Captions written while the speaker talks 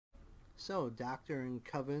So, Doctor and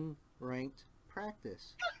Coven ranked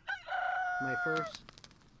practice. My first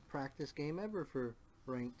practice game ever for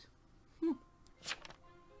ranked.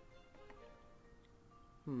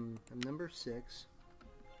 I'm number 6.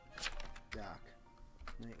 Doc.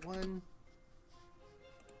 Night 1.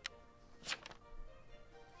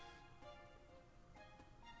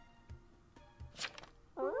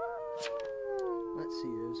 Let's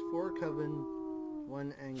see, there's 4 Coven,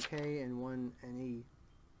 1 NK, and 1 NE.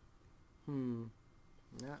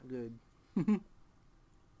 Not good.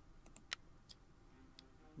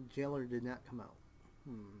 Jailer did not come out.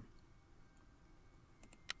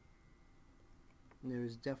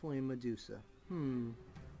 There's definitely Medusa.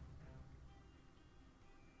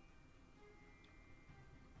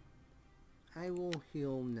 I will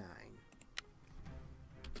heal 9.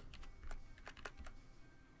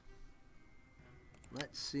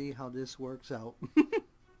 Let's see how this works out.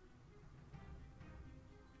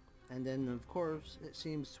 And then, of course, it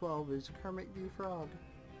seems 12 is Kermit the Frog.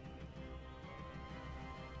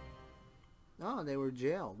 Oh, they were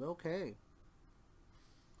jailed. Okay.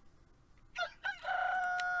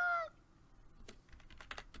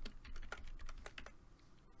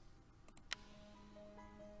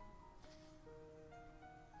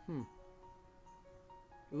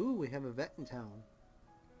 Ooh, we have a vet in town.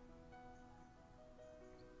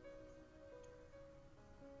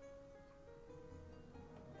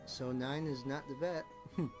 So 9 is not the vet.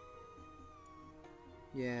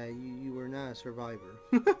 Yeah, you were not a survivor.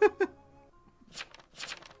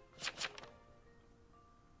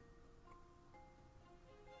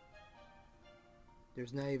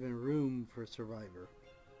 There's not even room for survivor.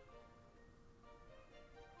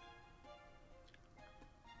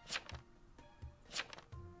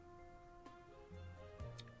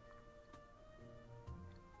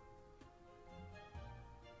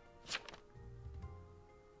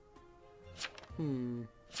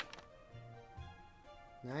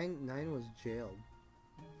 Nine was jailed.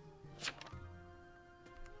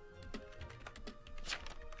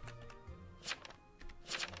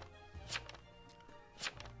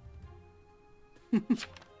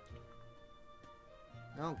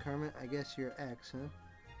 Oh, Kermit, I guess you're X, huh?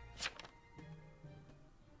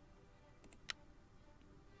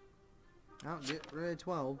 Oh, get rid of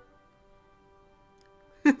 12.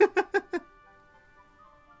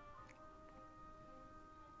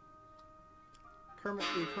 Kermit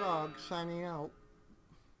the Frog signing out.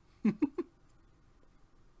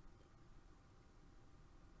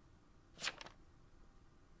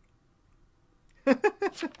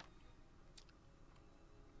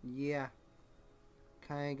 Yeah,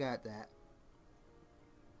 kinda got that.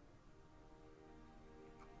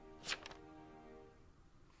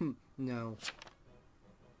 No.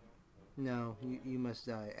 No, you must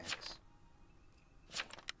die, X.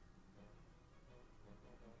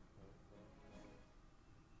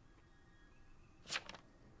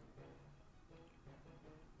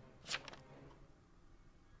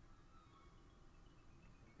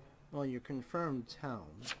 Well, you're confirmed town.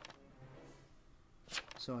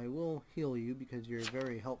 So I will heal you because you're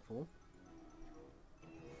very helpful.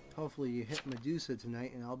 Hopefully you hit Medusa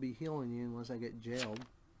tonight and I'll be healing you unless I get jailed.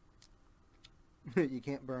 You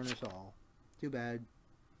can't burn us all. Too bad.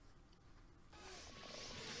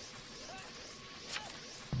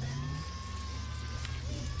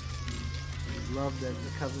 Love that the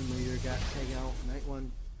Coven leader got taken out night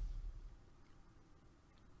 1.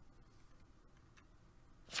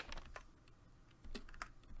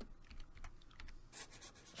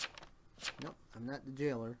 Nope, I'm not the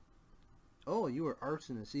jailer. Oh, you were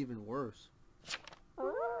arsonist, even worse.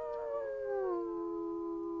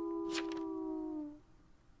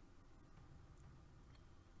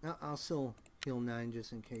 I'll still heal 9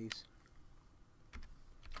 just in case.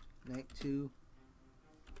 Night 2.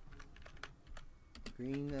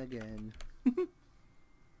 Green again.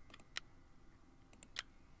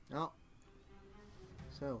 Oh.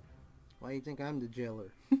 So, why do you think I'm the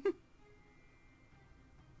jailer?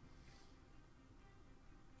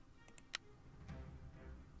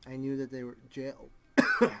 I knew that they were jailed.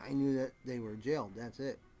 I knew that they were jailed, that's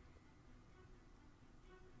it.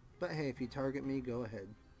 But hey, if you target me, go ahead.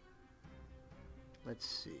 Let's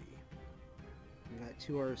see. We got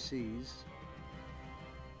 2 RCs.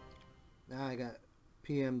 Now I got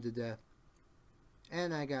PM to death.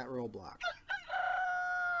 And I got roadblock.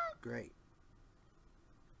 Great.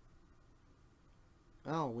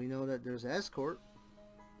 Oh, we know that there's escort.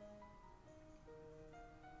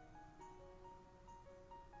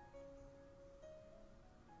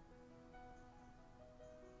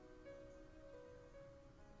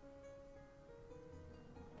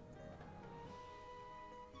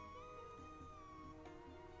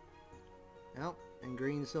 Oh, and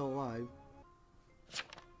green's still alive.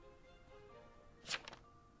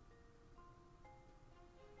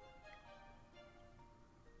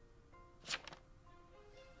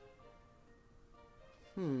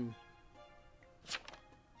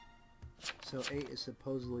 So 8 is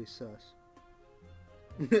supposedly sus.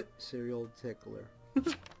 Serial tickler.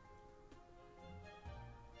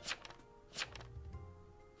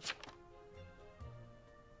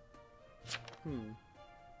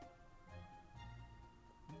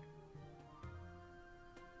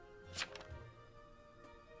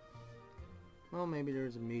 Well, maybe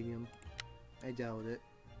there's a medium. I doubt it.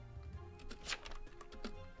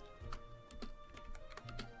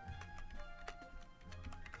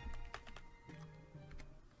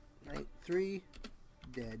 Night 3,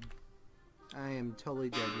 dead. I am totally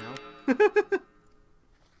dead now.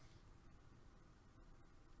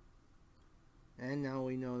 And now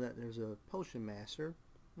we know that there's a potion master.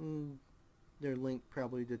 They're linked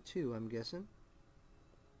probably to 2, I'm guessing.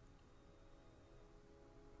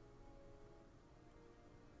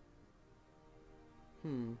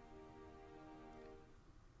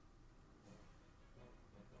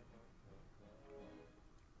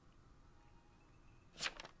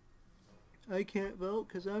 I can't vote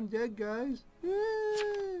because I'm dead, guys.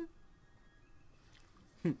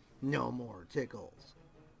 No more tickles.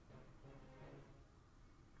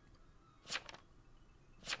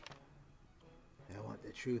 I want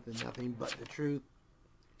the truth and nothing but the truth.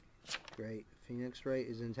 Great. Phoenix Wright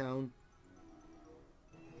is in town.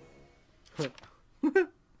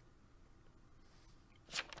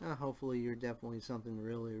 Hopefully you're definitely something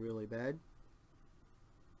really, really bad.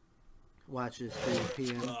 Watch this 3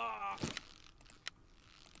 p.m.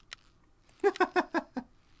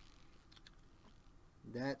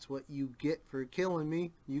 That's what you get for killing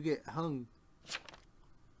me. You get hung.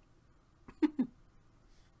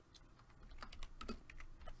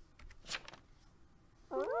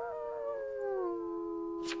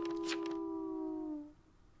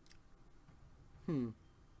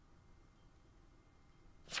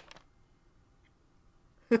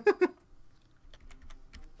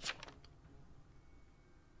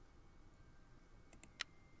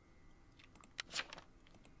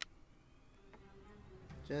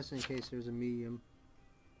 Just in case there's a medium.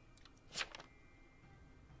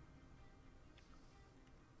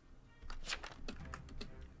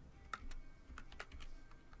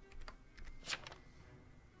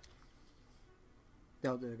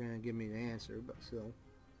 Doubt they're gonna give me the answer, but still.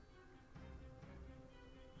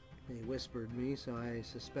 They whispered me, so I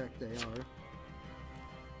suspect they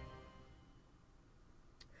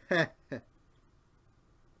are.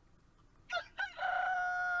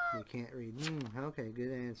 You can't read. Okay,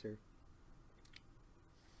 good answer.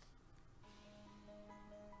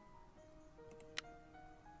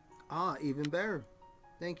 Ah, even better.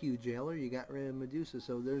 Thank you, jailer. You got rid of Medusa,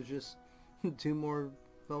 so there's just 2 more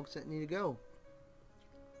folks that need to go.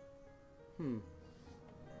 I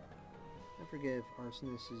forget if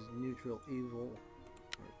arsonist is neutral, evil,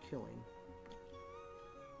 or killing.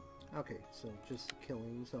 Okay, so just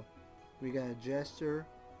killing. So we got a jester,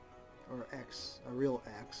 or X, a real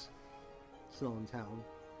X, still in town.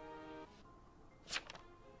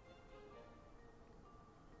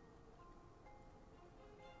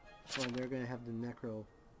 Well, they're gonna have the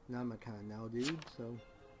Necronomicon now, dude, so...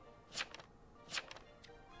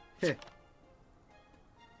 Heh.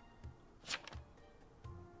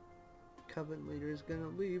 Coven leader is gonna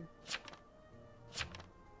leave.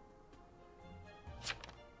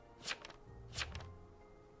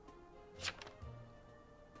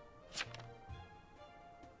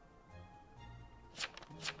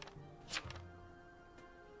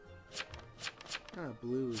 Ah,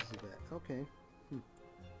 blue is the vet. Okay.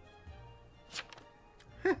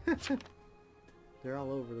 They're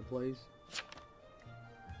all over the place.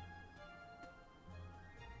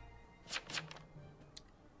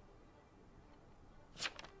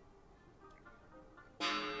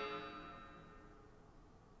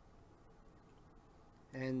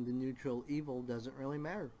 And the neutral evil doesn't really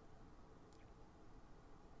matter.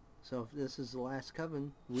 So if this is the last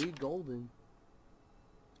coven, we golden.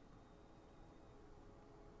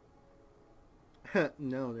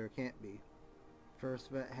 No, there can't be.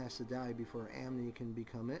 First vet has to die before Amnesty can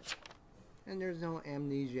become it. And there's no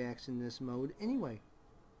amnesiacs in this mode anyway.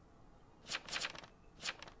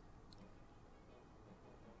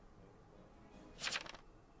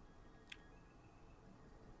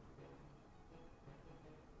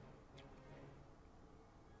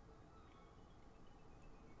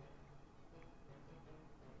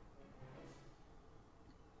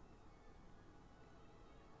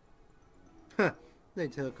 They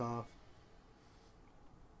took off.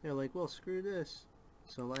 They're like, well, screw this.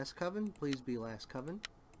 So last coven, please be last coven.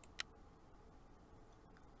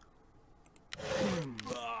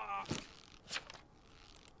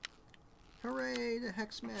 Hooray, the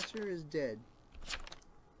Hexmaster is dead.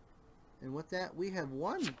 And with that, we have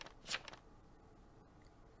won.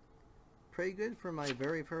 Pretty good for my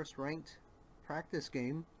very first ranked practice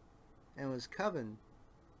game. And it was Coven.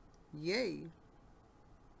 Yay!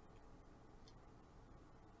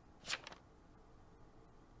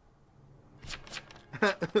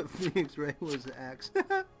 Phoenix Ray was the axe.